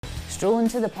Strolling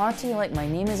to the party like my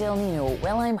name is El Nino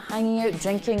while I'm hanging out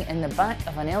drinking in the back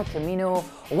of an El Camino.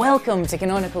 Welcome to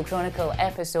Canonical Chronicle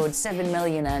episode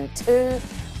 7,000,002.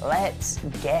 Let's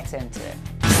get into it.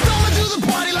 Strolling to the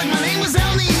party like my name was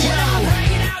El Nino.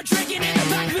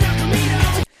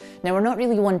 Now, we're not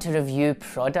really one to review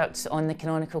products on the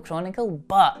Canonical Chronicle,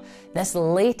 but this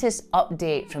latest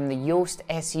update from the Yoast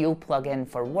SEO plugin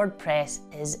for WordPress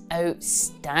is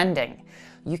outstanding.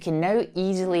 You can now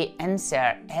easily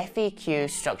insert FAQ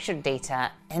structured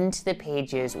data into the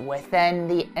pages within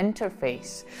the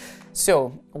interface.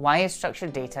 So, why is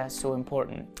structured data so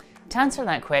important? To answer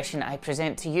that question, I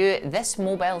present to you this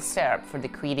mobile SERP for the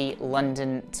query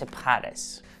London to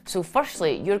Paris. So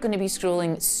firstly, you're going to be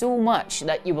scrolling so much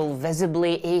that you will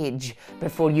visibly age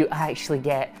before you actually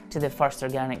get to the first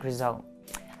organic result.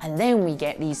 And then we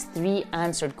get these 3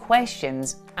 answered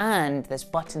questions and this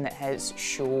button that hits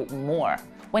show more.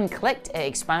 When clicked, it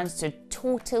expands to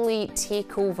totally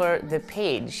take over the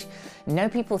page. Now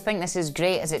people think this is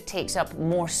great as it takes up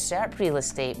more SERP real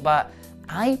estate, but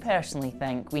I personally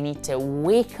think we need to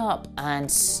wake up and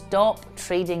stop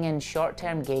trading in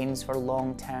short-term gains for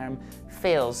long-term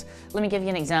fails. Let me give you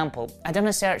an example. I done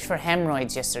a search for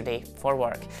hemorrhoids yesterday for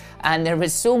work, and there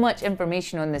was so much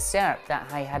information on the SERP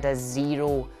that I had a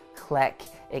 0-click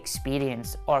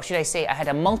experience. Or should I say, I had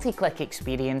a multi-click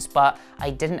experience, but I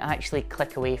didn't actually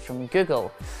click away from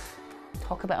Google.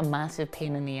 Talk about a massive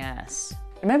pain in the ass.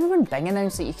 Remember when Bing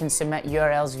announced that you can submit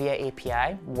URLs via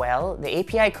API? Well, the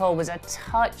API call was a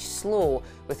touch slow,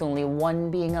 with only 1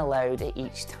 being allowed at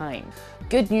each time.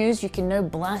 Good news, you can now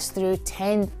blast through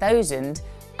 10,000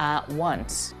 at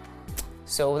once.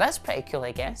 So that's pretty cool,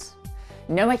 I guess.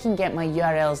 Now I can get my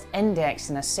URLs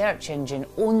indexed in a search engine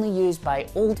only used by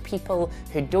old people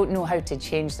who don't know how to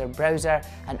change their browser,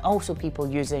 and also people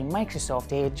using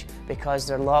Microsoft Edge because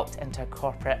they're locked into a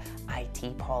corporate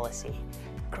IT policy.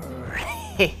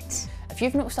 Great! If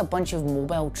you've noticed a bunch of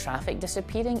mobile traffic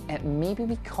disappearing, it may be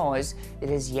because there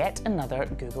is yet another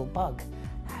Google bug.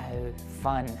 How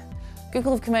fun.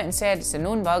 Google have come out and said it's a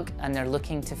known bug and they're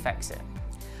looking to fix it.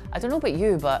 I don't know about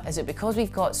you, but is it because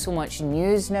we've got so much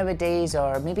news nowadays,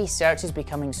 or maybe search is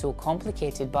becoming so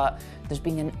complicated, but there's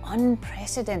been an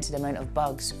unprecedented amount of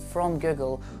bugs from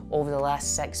Google over the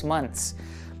last 6 months?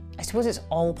 I suppose it's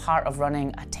all part of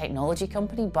running a technology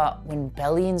company, but when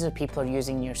billions of people are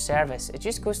using your service, it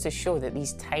just goes to show that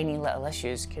these tiny little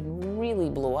issues can really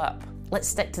blow up. Let's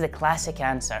stick to the classic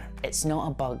answer. It's not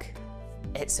a bug,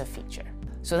 it's a feature.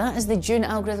 So that is the June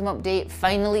algorithm update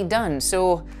finally done.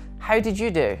 So how did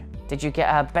you do? Did you get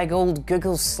a big old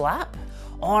Google slap?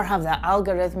 Or have the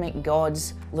algorithmic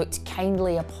gods looked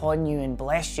kindly upon you and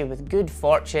blessed you with good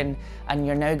fortune, and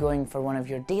you're now going for one of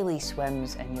your daily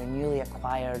swims in your newly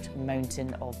acquired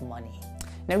mountain of money?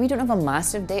 Now, we don't have a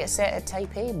massive data set at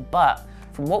Type A, but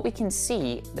from what we can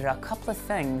see, there are a couple of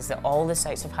things that all the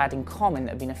sites have had in common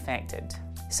that have been affected.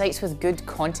 Sites with good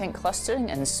content clustering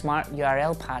and smart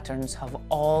URL patterns have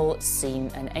all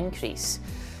seen an increase.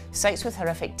 Sites with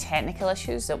horrific technical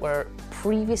issues that were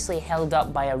previously held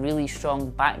up by a really strong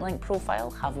backlink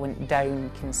profile have went down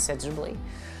considerably.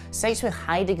 Sites with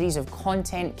high degrees of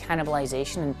content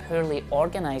cannibalization and poorly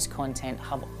organized content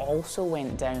have also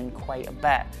went down quite a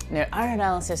bit. Now, our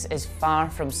analysis is far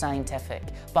from scientific,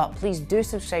 but please do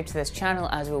subscribe to this channel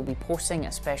as we'll be posting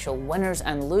a special winners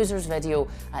and losers video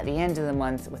at the end of the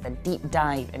month with a deep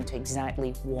dive into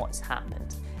exactly what's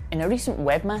happened. In a recent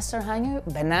Webmaster Hangout,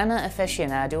 banana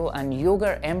aficionado and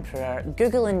yogurt emperor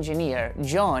Google engineer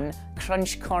John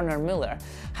Crunch Corner Mueller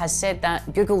has said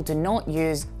that Google do not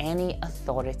use any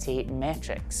authority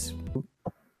metrics.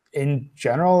 In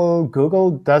general,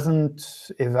 Google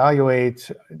doesn't evaluate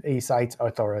a site's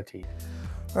authority.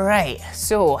 Right,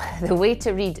 so the way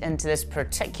to read into this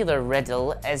particular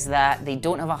riddle is that they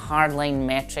don't have a hardline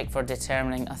metric for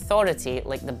determining authority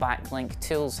like the backlink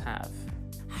tools have.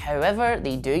 However,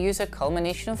 they do use a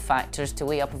culmination of factors to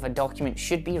weigh up if a document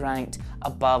should be ranked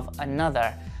above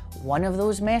another. One of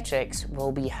those metrics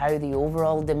will be how the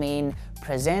overall domain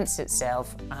presents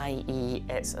itself, i.e.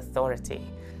 its authority.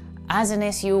 As an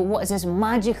SEO, what is this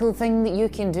magical thing that you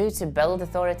can do to build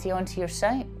authority onto your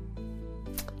site?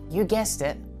 You guessed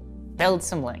it, build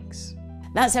some links.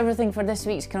 That's everything for this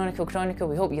week's Canonical Chronicle.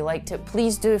 We hope you liked it.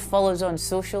 Please do follow us on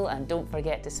social and don't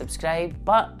forget to subscribe.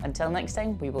 But until next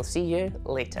time, we will see you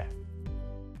later.